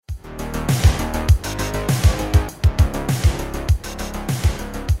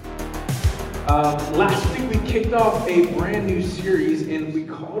Last week we kicked off a brand new series and we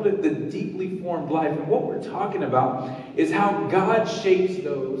called it The Deeply Formed Life. And what we're talking about is how God shapes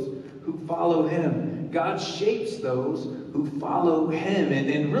those who follow Him. God shapes those who follow Him.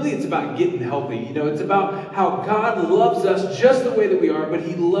 And really it's about getting healthy. You know, it's about how God loves us just the way that we are, but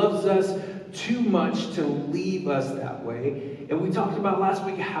He loves us too much to leave us that way. And we talked about last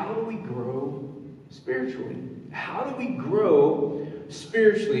week, how do we grow spiritually? How do we grow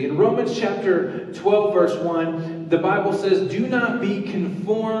spiritually? In Romans chapter 12, verse 1, the Bible says, "Do not be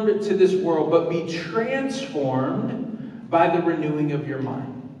conformed to this world, but be transformed by the renewing of your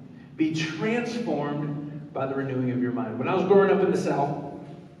mind." Be transformed by the renewing of your mind. When I was growing up in the South,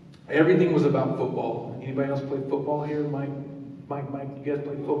 everything was about football. Anybody else play football here? Mike, you guys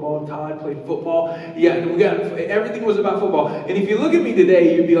played football? Todd played football? Yeah, everything was about football. And if you look at me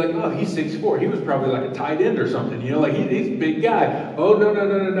today, you'd be like, oh, he's 6'4". He was probably like a tight end or something. You know, like he's a big guy. Oh, no.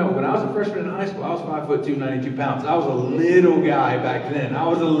 When I was a freshman in high school, I was 5'2", 92 pounds. I was a little guy back then. I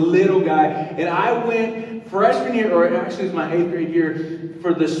was a little guy. And I went freshman year, or actually it was my 8th grade year,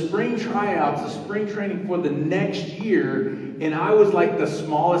 for the spring tryouts, the spring training for the next year. And I was like the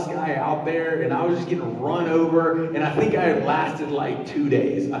smallest guy out there, and I was just getting run over. And I think I had lasted like 2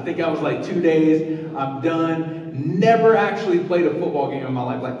 days. I think I was like 2 days, I'm done. Never actually played a football game in my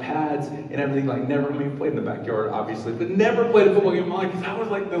life, like pads and everything. Like never, played in the backyard, obviously, but never played a football game in my life because I was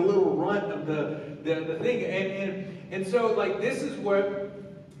like the little runt of the thing. And so like this is what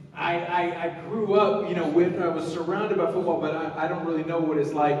I grew up, you know, with. I was surrounded by football, but I don't really know what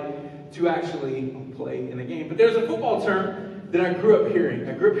it's like to actually play in a game. But there's a football term that I grew up hearing.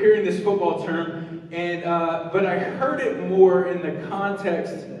 I grew up hearing this football term, and but I heard it more in the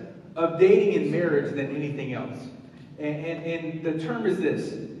context of dating and marriage than anything else. And the term is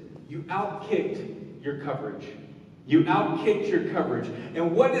this: you outkicked your coverage. You outkicked your coverage.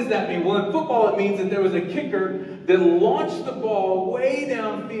 And what does that mean? Well, in football, it means that there was a kicker that launched the ball way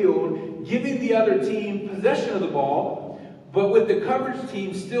downfield, giving the other team possession of the ball, but with the coverage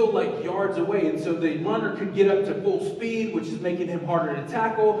team still like yards away. And so the runner could get up to full speed, which is making him harder to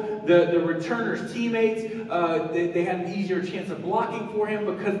tackle. The returner's teammates, they had an easier chance of blocking for him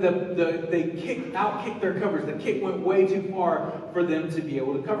because they outkicked their coverage. The kick went way too far for them to be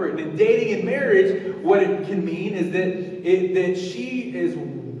able to cover it. And in dating and marriage, what it can mean is that she is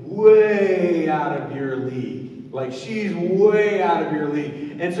way out of your league. Like she's way out of your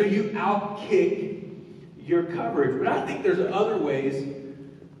league. And so you outkick your coverage. But I think there's other ways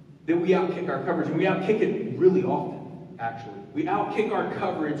that we outkick our coverage, and we outkick it really often, actually. We outkick our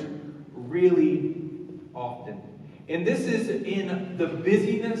coverage really often. And this is in the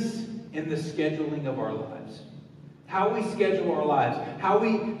busyness and the scheduling of our lives. How we schedule our lives, how we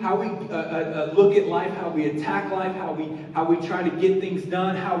look at life, how we attack life, how we try to get things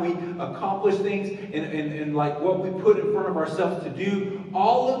done, how we accomplish things, and like what we put in front of ourselves to do.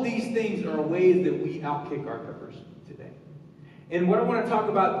 All of these things are ways that we outkick our coverage today. And what I want to talk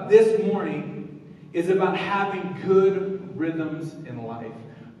about this morning is about having good rhythms in life.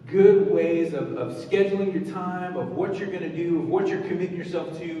 Good ways of scheduling your time, of what you're going to do, of what you're committing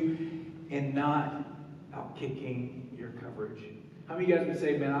yourself to, and not outkicking your coverage. How many of you guys would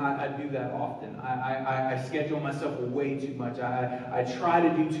say, man, I do that often. I schedule myself way too much. I try to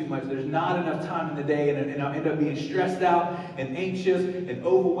do too much. There's not enough time in the day, and I end up being stressed out and anxious and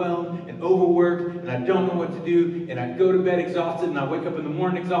overwhelmed and overworked, and I don't know what to do, and I go to bed exhausted, and I wake up in the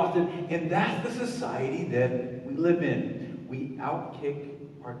morning exhausted, and that's the society that we live in. We outkick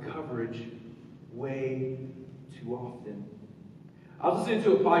our coverage way too often. I was listening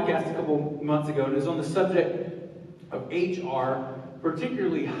to a podcast a couple months ago, and it was on the subject of HR,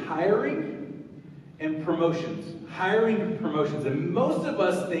 particularly hiring and promotions. Hiring and promotions. And most of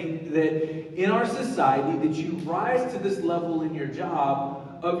us think that in our society that you rise to this level in your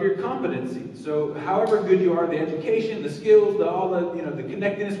job of your competency. So however good you are, the education, the skills, the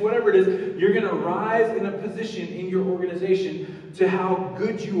connectedness, whatever it is, you're going to rise in a position in your organization to how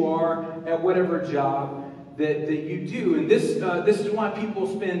good you are at whatever job that you do. And this is why people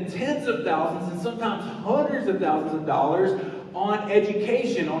spend tens of thousands and sometimes hundreds of thousands of dollars on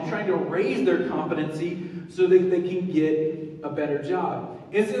education, on trying to raise their competency so that they can get a better job.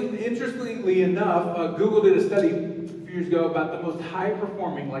 Interestingly enough, Google did a study a few years ago about the most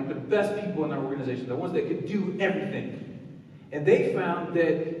high-performing, like the best people in their organization, the ones that could do everything. And they found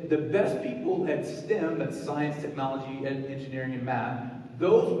that the best people at STEM, that's science, technology, engineering, and math,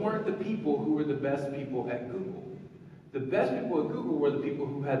 those weren't the people who were the best people at Google. The best people at Google were the people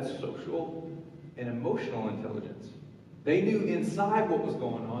who had social and emotional intelligence. They knew inside what was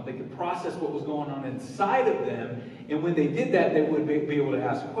going on. They could process process what was going on inside of them. And when they did that, they would be able to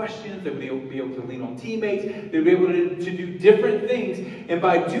ask questions. They would be able to lean on teammates. They would be able to do different things. And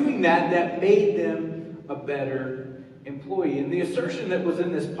by doing that, that made them a better employee. And the assertion that was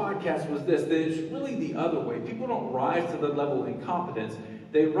in this podcast was this, that it's really the other way. People don't rise to the level of incompetence.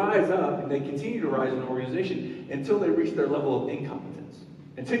 They rise up and they continue to rise in an organization until they reach their level of incompetence.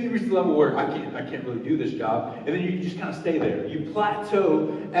 Until you reach the level where I can't really do this job, and then you just kind of stay there. You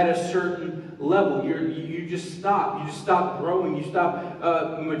plateau at a certain level. You just stop. You just stop growing. You stop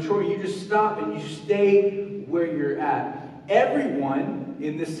maturing. You just stop and you stay where you're at. Everyone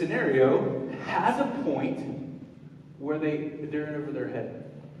in this scenario has a point where they're in over their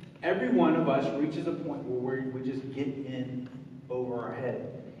head. Every one of us reaches a point where we just get in over our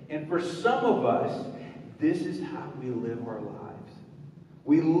head. And for some of us, this is how we live our lives.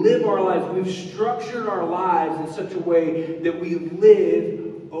 We live our lives. We've structured our lives in such a way that we live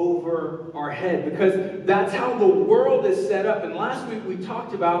over our head, because that's how the world is set up. And last week we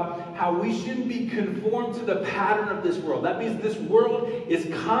talked about how we shouldn't be conformed to the pattern of this world. That means this world is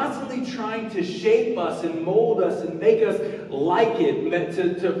constantly trying to shape us and mold us and make us like it,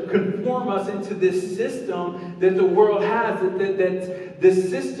 to conform us into this system that the world has, that's the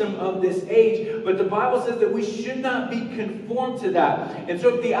system of this age. But the Bible says that we should not be conformed to that. And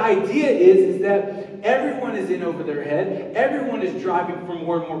so the idea is that everyone is in over their head. Everyone is driving for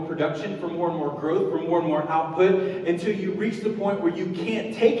more and more production, for more and more growth, for more and more output, until you reach the point where you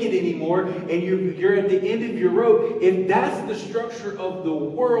can't take it anymore and you're at the end of your rope. If that's the structure of the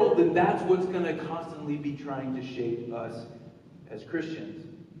world, then that's what's going to constantly be trying to shape us as Christians.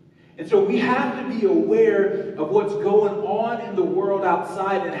 And so we have to be aware of what's going on in the world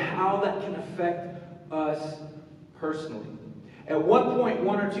outside and how that can affect us personally. At one point,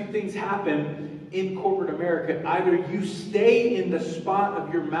 one or two things happen in corporate America. Either you stay in the spot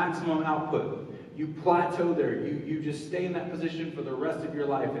of your maximum output. You plateau there. You just stay in that position for the rest of your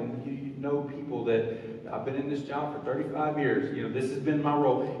life. And you know people that, I've been in this job for 35 years. This has been my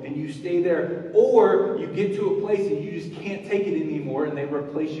role. And you stay there. Or you get to a place and you just can't take it anymore and they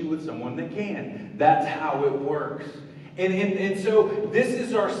replace you with someone that can. That's how it works. And so this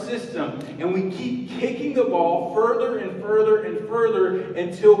is our system, and we keep kicking the ball further and further and further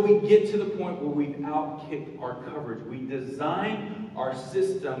until we get to the point where we've outkicked our coverage. We design our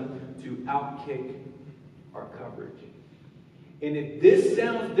system to outkick our coverage. And if this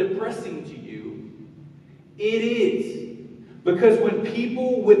sounds depressing to you, it is. Because when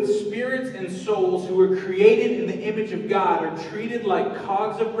people with spirits and souls who are created in the image of God are treated like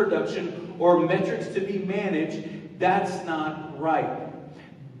cogs of production or metrics to be managed, that's not right.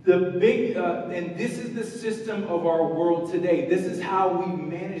 And this is the system of our world today. This is how we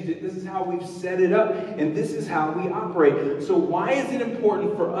managed it. This is how we've set it up. And this is how we operate. So why is it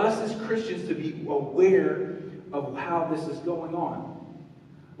important for us as Christians to be aware of how this is going on?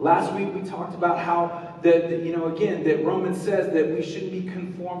 Last week we talked about how that Romans says that we shouldn't be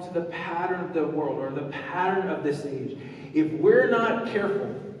conformed to the pattern of the world or the pattern of this age. If we're not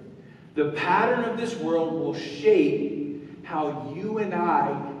careful, the pattern of this world will shape how you and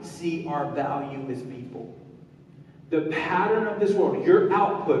I see our value as people. The pattern of this world, your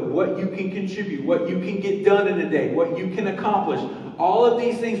output, what you can contribute, what you can get done in a day, what you can accomplish, all of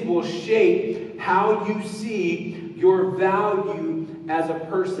these things will shape how you see your value as a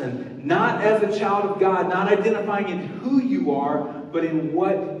person. Not as a child of God, not identifying in who you are, but in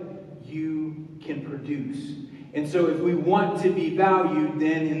what you can produce. And so if we want to be valued,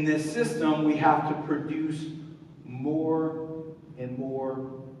 then in this system, we have to produce more and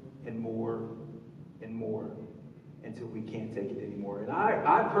more and more and more until we can't take it anymore. And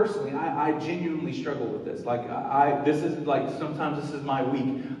I personally, I genuinely struggle with this. Sometimes this is my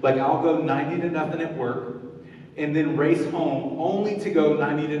week. Like, I'll go 90-0 at work and then race home only to go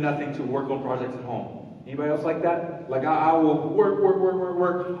 90-0 to work on projects at home. Anybody else like that? Like, I will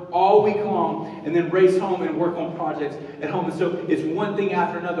work all week long and then race home and work on projects at home. And so it's one thing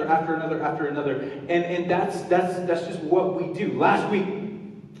after another. And that's just what we do. Last week,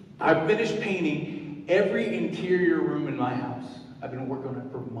 I finished painting every interior room in my house. I've been working on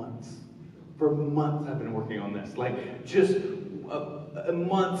it for months. For months I've been working on this. Like, just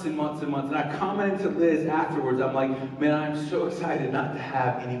months and months and months. And I commented to Liz afterwards. I'm like, man, I'm so excited not to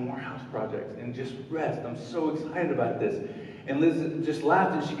have any more house projects and just rest. I'm so excited about this. And Liz just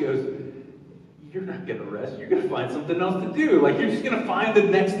laughed and she goes, you're not going to rest. You're going to find something else to do. Like, you're just going to find the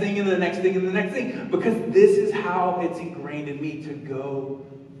next thing and the next thing and the next thing. Because this is how it's ingrained in me to go.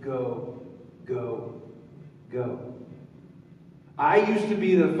 I used to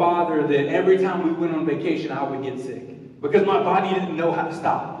be the father that every time we went on vacation, I would get sick. because my body didn't know how to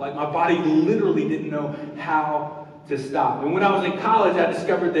stop. Like, my body literally didn't know how to stop. And when I was in college, I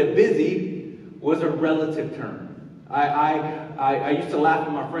discovered that busy was a relative term. I used to laugh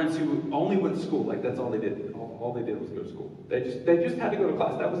at my friends who only went to school. Like, that's all they did. All they did was go to school. They just had to go to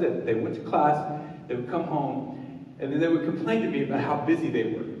class. That was it. They went to class, they would come home, and then they would complain to me about how busy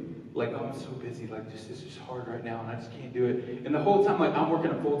they were. Like, oh, I'm so busy. Like, this is just hard right now, and I just can't do it. And the whole time, like, I'm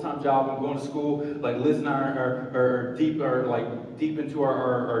working a full-time job. I'm going to school. Like, Liz and I are deep into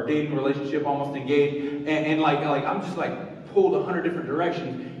our dating relationship, almost engaged. And I'm just like pulled 100 different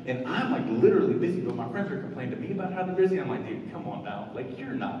directions. And I'm like literally busy, but my friends are complaining to me about how they're busy. I'm like, dude, come on now. Like,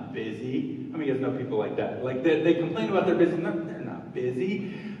 you're not busy. I mean, you guys know people like that. Like, they complain about their busy. No, they're not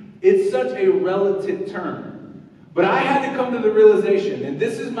busy. It's such a relative term. But I had to come to the realization, and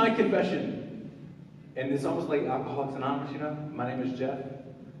this is my confession, and it's almost like Alcoholics Anonymous, you know? My name is Jeff.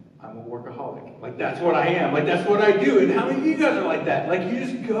 I'm a workaholic. Like, that's what I am. Like, that's what I do. And how many of you guys are like that? Like, you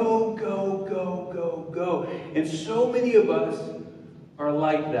just go, go, go, go, go. And so many of us are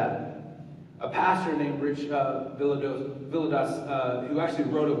like that. A pastor named Rich Villadas, who actually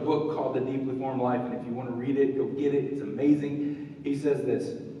wrote a book called The Deeply Formed Life, and if you want to read it, go get it. It's amazing. He says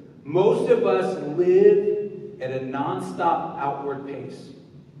this: most of us live at a nonstop outward pace,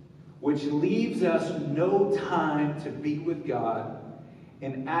 which leaves us no time to be with God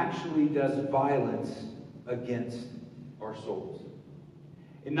and actually does violence against our souls.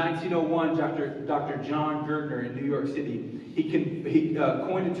 In 1901, Dr. John Gardner in New York City, he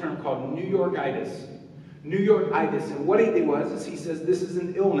coined a term called New Yorkitis. New Yorkitis, and what he did was he says this is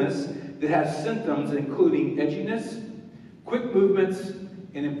an illness that has symptoms including edginess, quick movements,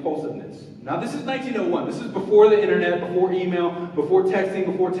 and impulsiveness. Now, this is 1901. This is before the internet, before email, before texting,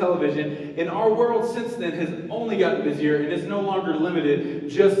 before television. And our world since then has only gotten busier and is no longer limited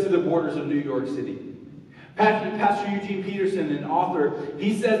just to the borders of New York City. Pastor Eugene Peterson, an author,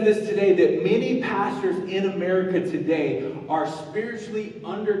 he says this today, that many pastors in America today are spiritually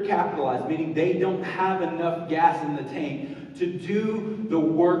undercapitalized, meaning they don't have enough gas in the tank to do the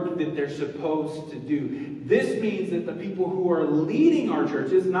work that they're supposed to do. This means that the people who are leading our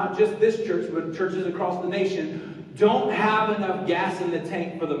churches, not just this church, but churches across the nation, don't have enough gas in the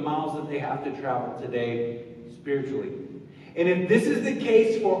tank for the miles that they have to travel today spiritually. And if this is the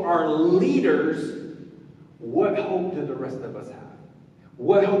case for our leaders, what hope do the rest of us have?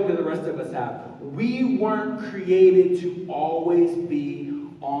 What hope do the rest of us have? We weren't created to always be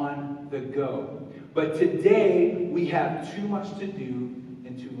on the go. But today, we have too much to do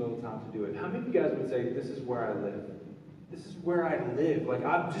and too little time to do it. How many of you guys would say, this is where I live? This is where I live. Like,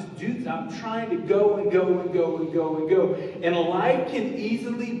 I'm trying to go and go and go and go and go. And life can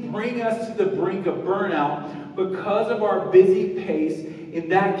easily bring us to the brink of burnout because of our busy pace, and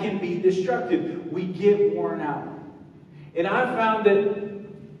that can be destructive. We get worn out. And I've found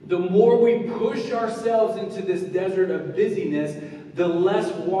that the more we push ourselves into this desert of busyness, the less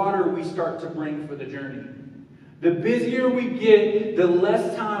water we start to bring for the journey. The busier we get, the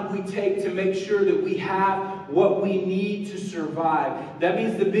less time we take to make sure that we have what we need to survive. That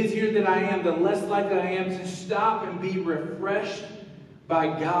means the busier that I am, the less likely I am to stop and be refreshed by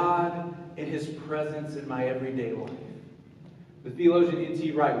God and His presence in my everyday life. The theologian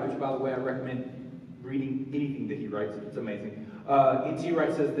N.T. Wright, which, by the way, I recommend reading anything that he writes. It's amazing. N.T.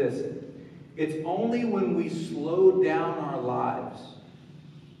 Wright says this: it's only when we slow down our lives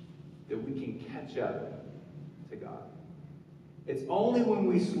that we can catch up to God. It's only when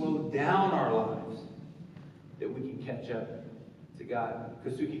we slow down our lives that we can catch up to God.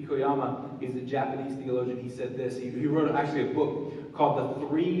 Kazuki Koyama is a Japanese theologian. He said this. He wrote actually a book called The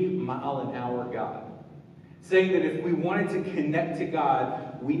 3 Mile an Hour God, saying that if we wanted to connect to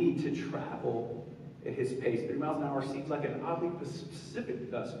God, we need to travel at His pace. 3 miles an hour seems like an oddly specific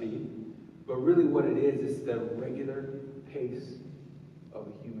speed, but really what it is the regular pace of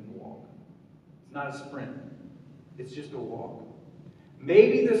a human walk. It's not a sprint. It's just a walk.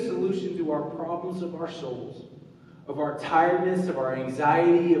 Maybe the solution to our problems of our souls, of our tiredness, of our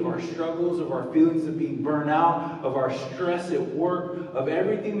anxiety, of our struggles, of our feelings of being burnt out, of our stress at work, of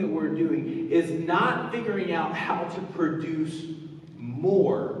everything that we're doing, is not figuring out how to produce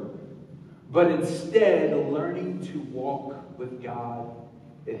more, but instead learning to walk with God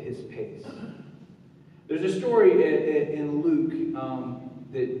at His pace. There's a story in Luke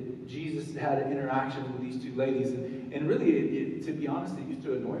that Jesus had an interaction with these two ladies, and really, to be honest, it used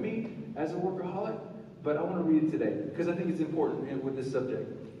to annoy me as a workaholic, but I want to read it today because I think it's important with this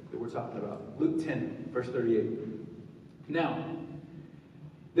subject that we're talking about. Luke 10, verse 38. Now,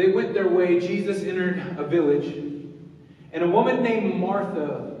 they went their way. Jesus entered a village, and a woman named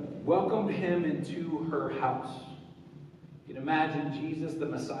Martha welcomed Him into her house. You can imagine Jesus, the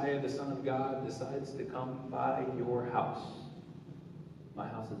Messiah, the Son of God, decides to come by your house. My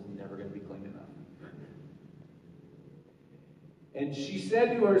house is never going to be clean enough. And she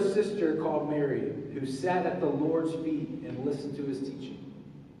said to her sister called Mary, who sat at the Lord's feet and listened to his teaching.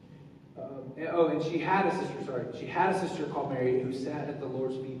 And she had a sister called Mary who sat at the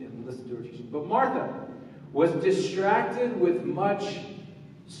Lord's feet and listened to her teaching. But Martha was distracted with much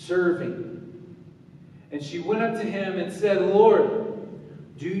serving. And she went up to him and said, Lord,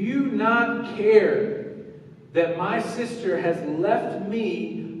 do you not care that my sister has left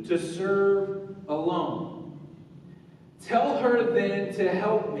me to serve alone? Tell her then to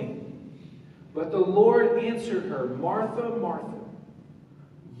help me. But the Lord answered her, Martha, Martha,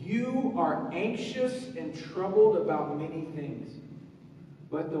 you are anxious and troubled about many things.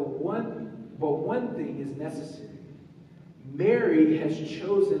 But one thing is necessary. Mary has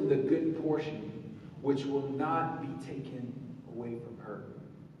chosen the good portion, which will not be taken away from her.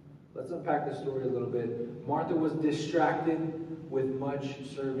 Let's unpack the story a little bit. Martha was distracted with much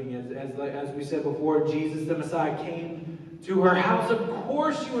serving. As we said before, Jesus the Messiah came to her house. Of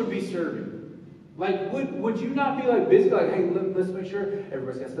course you would be serving. Like, would you not be like busy? Like, hey, let's make sure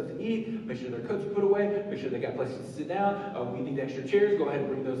everybody's got stuff to eat. Make sure their coats are put away. Make sure they got places to sit down. We need extra chairs. Go ahead and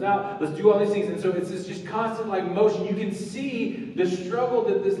bring those out. Let's do all these things. And so it's this just constant like motion. You can see the struggle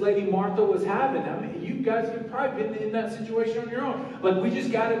that this lady Martha was having. I mean, you guys have probably been in that situation on your own. Like, we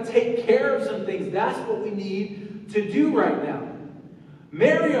just got to take care of some things. That's what we need to do right now.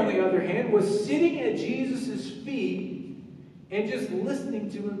 Mary, on the other hand, was sitting at Jesus' feet and just listening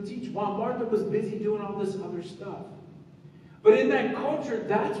to him teach while Martha was busy doing all this other stuff. But in that culture,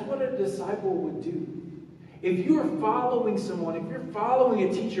 that's what a disciple would do. If you're following someone, if you're following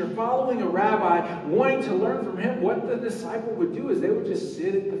a teacher, following a rabbi, wanting to learn from him, what the disciple would do is they would just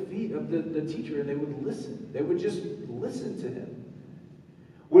sit at the feet of the teacher and they would listen. They would just listen to him.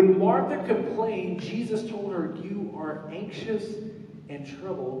 When Martha complained, Jesus told her, you are anxious and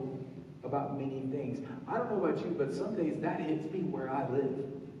troubled about many things. I don't know about you, but some days that hits me where I live.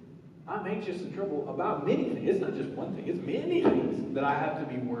 I'm anxious and troubled about many things. It's not just one thing. It's many things that I have to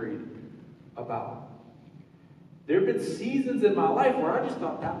be worried about. There have been seasons in my life where I just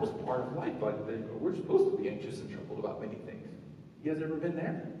thought that was part of life. Like, we're supposed to be anxious and troubled about many things. You guys ever been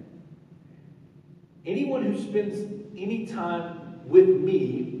there? Anyone who spends any time with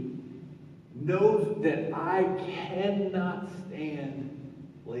me knows that I cannot stand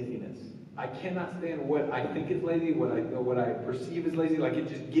laziness. I cannot stand what I think is lazy, what I perceive as lazy. Like, it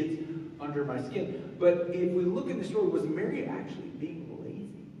just gets under my skin. But if we look at the story, was Mary actually being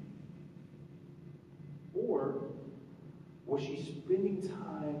lazy? Or was she spending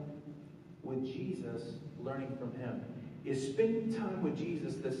time with Jesus, learning from him? Is spending time with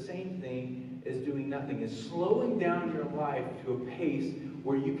Jesus the same thing as doing nothing? Is slowing down your life to a pace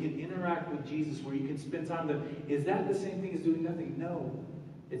where you can interact with Jesus, where you can spend time with him? Is that the same thing as doing nothing? No.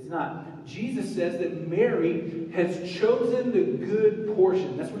 It's not. Jesus says that Mary has chosen the good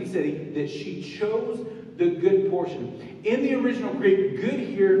portion. That's what he said, that she chose the good portion. In the original Greek, good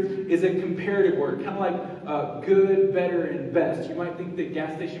here is a comparative word, kind of like good, better, and best. You might think that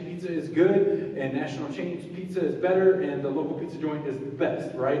gas station pizza is good, and national chain pizza is better, and the local pizza joint is the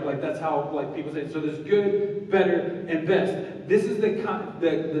best, right? Like, that's how people say it. So there's good, better, and best. This is the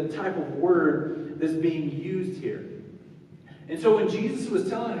type of word that's being used here. And so when Jesus was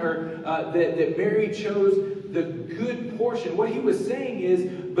telling her that Mary chose the good portion, what he was saying is,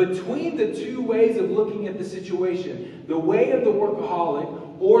 between the two ways of looking at the situation, the way of the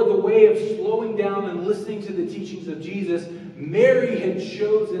workaholic or the way of slowing down and listening to the teachings of Jesus, Mary had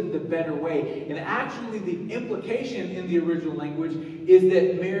chosen the better way. And actually the implication in the original language is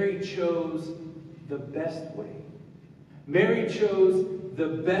that Mary chose the best way. Mary chose the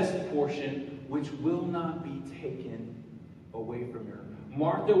best portion, which will not be taken away from her.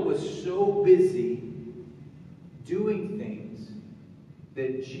 Martha was so busy doing things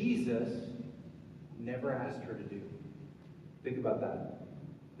that Jesus never asked her to do. Think about that.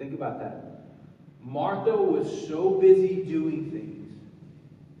 Think about that. Martha was so busy doing things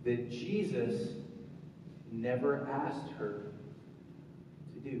that Jesus never asked her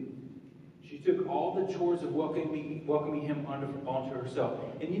to do. She took all the chores of welcoming him onto herself.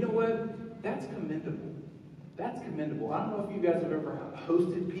 And you know what? That's commendable. That's commendable. I don't know if you guys have ever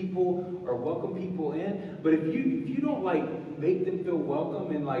hosted people or welcomed people in, but if you don't like make them feel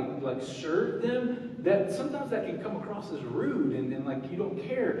welcome and like serve them, that sometimes that can come across as rude and like you don't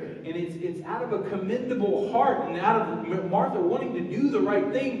care. And it's out of a commendable heart and out of Martha wanting to do the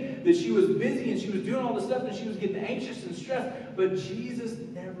right thing that she was busy and she was doing all the stuff and she was getting anxious and stressed. But Jesus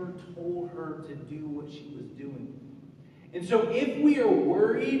never told her to do what she was doing. And so if we are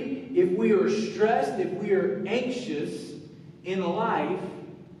worried, if we are stressed, if we are anxious in life,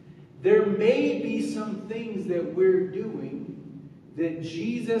 there may be some things that we're doing that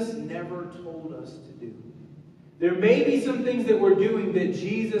Jesus never told us to do. There may be some things that we're doing that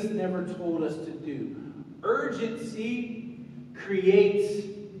Jesus never told us to do. Urgency creates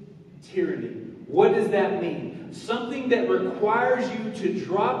tyranny. What does that mean? Something that requires you to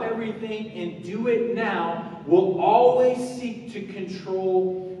drop everything and do it now will always seek to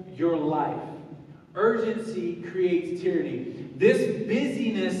control your life. Urgency creates tyranny. This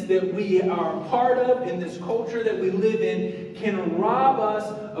busyness that we are part of in this culture that we live in can rob us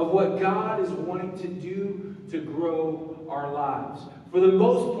of what God is wanting to do to grow our lives. For the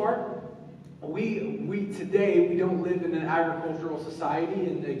most part, we today, we don't live in an agricultural society,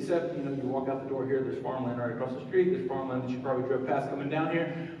 and except, you walk out the door here, there's farmland right across the street, there's farmland that you probably drove past coming down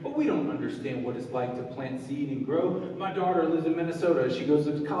here, but we don't understand what it's like to plant seed and grow. My daughter lives in Minnesota, she goes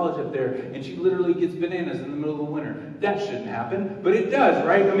to college up there, and she literally gets bananas in the middle of the winter. That shouldn't happen, but it does,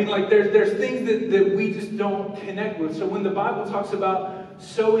 right? I mean, there's things that we just don't connect with. So when the Bible talks about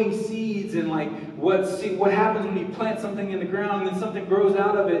sowing seeds and what happens when you plant something in the ground and then something grows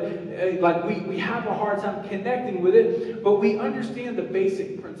out of it, we have a hard time connecting with it, but we understand the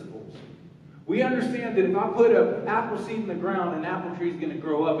basic principles. We understand that if I put an apple seed in the ground, an apple tree is going to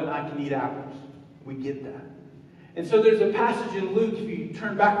grow up and I can eat apples. We get that. And so there's a passage in Luke, if you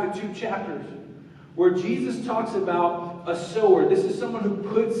turn back the 2 chapters, where Jesus talks about a sower. This is someone who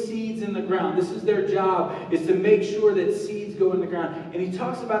puts seeds in the ground. This is their job, is to make sure that seeds go in the ground. And he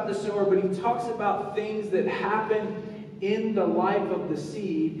talks about the sower, but he talks about things that happen in the life of the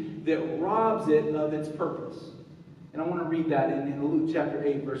seed that robs it of its purpose. And I want to read that in Luke chapter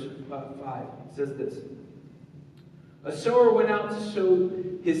 8, verse 5. It says this. A sower went out to sow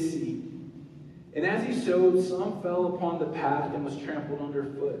his seed. And as he sowed, some fell upon the path and was trampled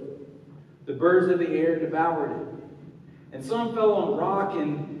underfoot. The birds of the air devoured it. And some fell on rock,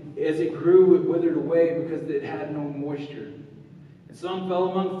 and as it grew, it withered away because it had no moisture. And some fell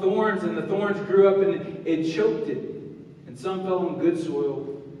among thorns, and the thorns grew up and it choked it. And some fell on good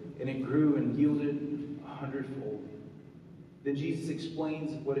soil, and it grew and yielded 100-fold. Then Jesus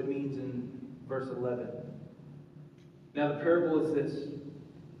explains what it means in verse 11. Now the parable is this.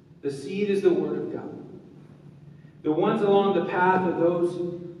 The seed is the word of God. The ones along the path are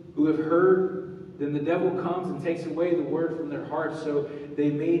those who have heard. Then the devil comes and takes away the word from their hearts so they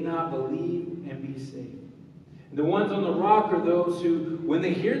may not believe and be saved. And the ones on the rock are those who, when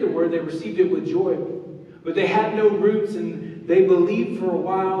they hear the word, they received it with joy. But they had no roots, and they believed for a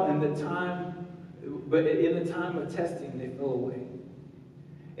while, but in the time of testing they fell away.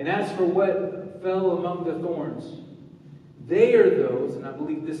 And as for what fell among the thorns, they are those, and I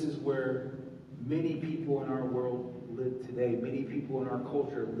believe this is where many people in our world live today, many people in our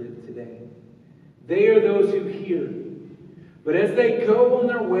culture live today. They are those who hear. But as they go on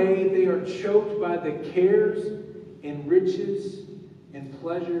their way, they are choked by the cares and riches and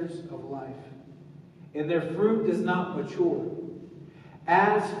pleasures of life. And their fruit does not mature.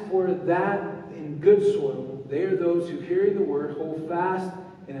 As for that in good soil, they are those who, hearing the word, hold fast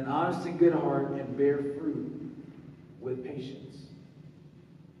in an honest and good heart and bear fruit with patience.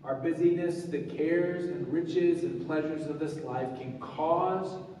 Our busyness, the cares and riches and pleasures of this life can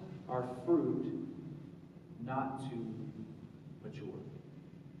cause our fruit not to mature.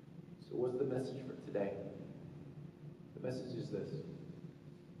 So what's the message for today? The message is this.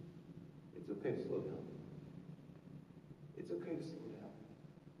 It's okay to slow down. It's okay to slow down.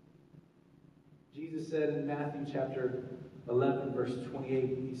 Jesus said in Matthew chapter 11, verse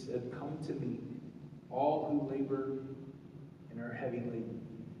 28, he said, "Come to me, all who labor and are heavy laden,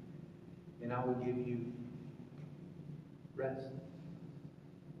 and I will give you rest.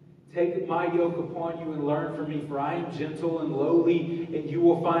 Take my yoke upon you and learn from me, for I am gentle and lowly, and you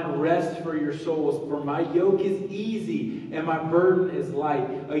will find rest for your souls. For my yoke is easy and my burden is light."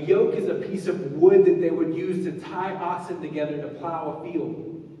 A yoke is a piece of wood that they would use to tie oxen together to plow a field.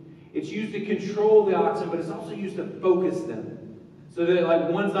 It's used to control the oxen, but it's also used to focus them. So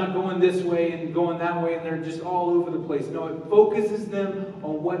that one's not going this way and going that way and they're just all over the place. No, it focuses them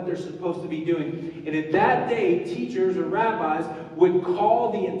on what they're supposed to be doing. And in that day, teachers or rabbis would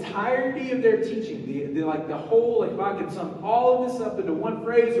call the entirety of their teaching, the whole, if I could sum all of this up into one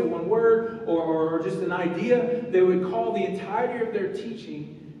phrase or one word or just an idea, they would call the entirety of their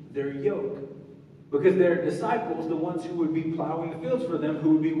teaching their yoke. Because their disciples, the ones who would be plowing the fields for them,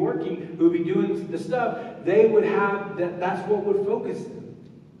 who would be working, who would be doing the stuff, they would have, that's what would focus them.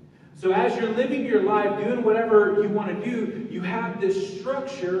 So as you're living your life, doing whatever you want to do, you have this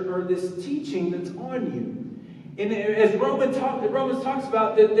structure or this teaching that's on you. And as Romans talks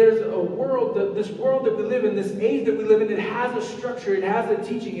about, that there's a world, this world that we live in, this age that we live in, it has a structure, it has a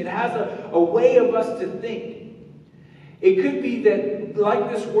teaching, it has a way of us to think. It could be that,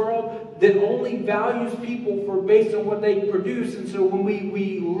 like this world, that only values people based on what they produce. And so when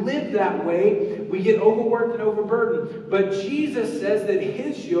we live that way, we get overworked and overburdened. But Jesus says that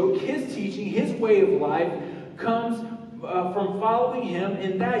his yoke, his teaching, his way of life comes from following him.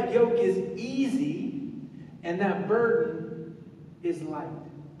 And that yoke is easy and that burden is light.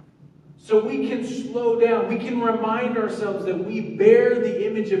 So we can slow down. We can remind ourselves that we bear the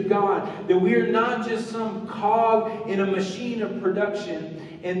image of God. That we are not just some cog in a machine of production.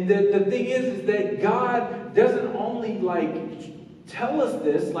 And the thing is that God doesn't only tell us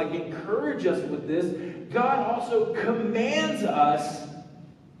this, encourage us with this. God also commands us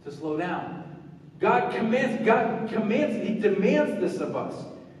to slow down. God commands, he demands this of us,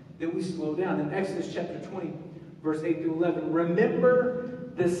 that we slow down. In Exodus chapter 20, verse 8 through 11, remember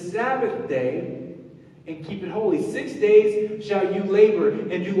the Sabbath day and keep it holy. 6 days shall you labor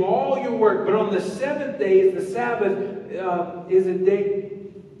and do all your work, but on the seventh day is the Sabbath, is a day.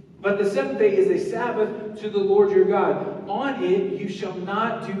 But the seventh day is a Sabbath to the Lord your God. On it you shall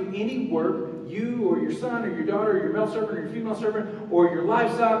not do any work, you or your son or your daughter or your male servant or your female servant or your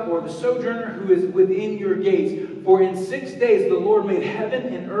livestock or the sojourner who is within your gates. For in 6 days the Lord made heaven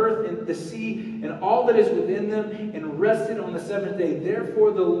and earth and the sea and all that is within them, and rested on the seventh day.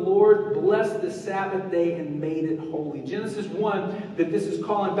 Therefore the Lord blessed the Sabbath day and made it holy. Genesis 1, that this is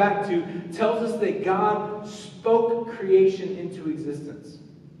calling back to, tells us that God spoke creation into existence.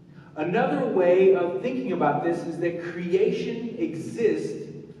 Another way of thinking about this is that creation exists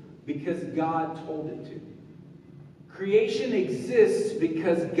because God told it to. Creation exists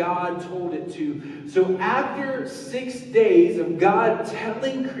because God told it to. So after 6 days of God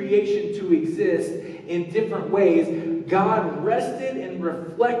telling creation to exist in different ways, God rested and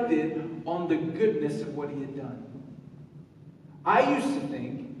reflected on the goodness of what he had done. I used to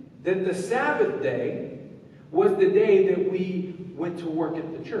think that the Sabbath day was the day that we went to work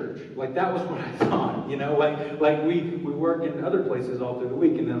at the church. That was what I thought, we work in other places all through the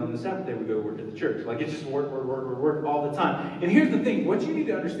week, and then on the Sabbath day we go to work at the church. It's just work all the time. And here's the thing: what you need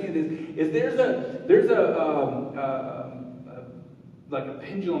to understand is there's a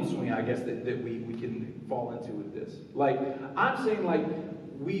pendulum swing, I guess, that we can fall into with this. I'm saying,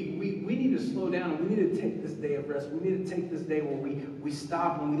 we need to slow down, and we need to take this day of rest. We need to take this day where we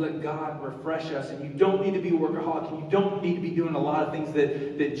stop and we let God refresh us. And you don't need to be a workaholic, and you don't need to be doing a lot of things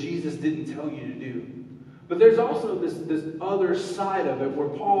that Jesus didn't tell you to do. But there's also this other side of it where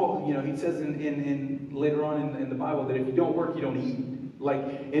Paul, he says in later on in the Bible that if you don't work, you don't eat.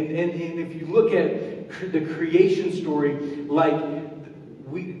 And if you look at the creation story,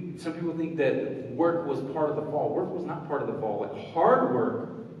 some people think that work was part of the fall. Work was not part of the fall. Hard work,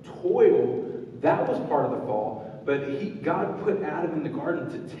 toil, that was part of the fall. But God put Adam in the garden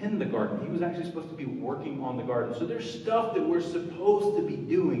to tend the garden. He was actually supposed to be working on the garden. So there's stuff that we're supposed to be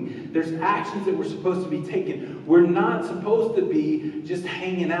doing. There's actions that we're supposed to be taking. We're not supposed to be just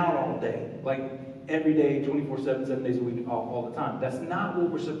hanging out all day. Every day, 24/7, 7 days a week, all the time. That's not what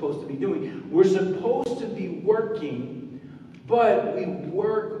we're supposed to be doing. We're supposed to be working, but we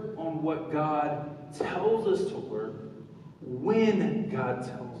work on what God tells us to work when God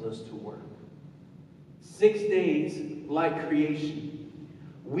tells us to work. 6 days, like creation,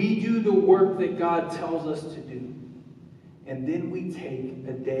 we do the work that God tells us to do. And then we take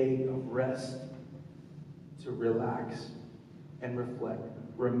a day of rest to relax and reflect.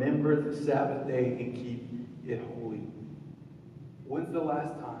 Remember the Sabbath day and keep it holy. When's the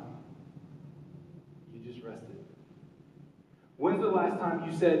last time you just rested? When's the last time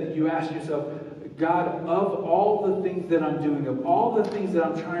you asked yourself, God, of all the things that I'm doing, of all the things that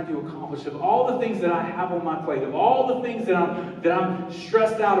I'm trying to accomplish, of all the things that I have on my plate, of all the things that I'm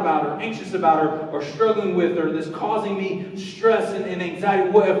stressed out about or anxious about or struggling with or that's causing me stress and anxiety,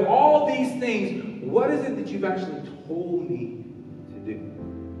 of all these things, what is it that you've actually told me to do?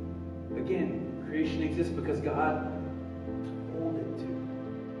 Again, creation exists because God told it to.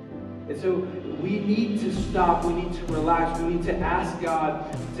 And so we need to stop, we need to relax, we need to ask God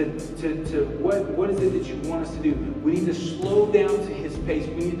to what is it that you want us to do? We need to slow down to his pace.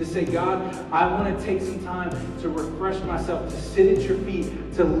 We need to say, God, I want to take some time to refresh myself, to sit at your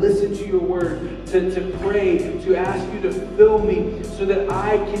feet, to listen to your word, to pray, to ask you to fill me so that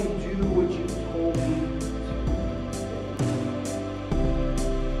I can do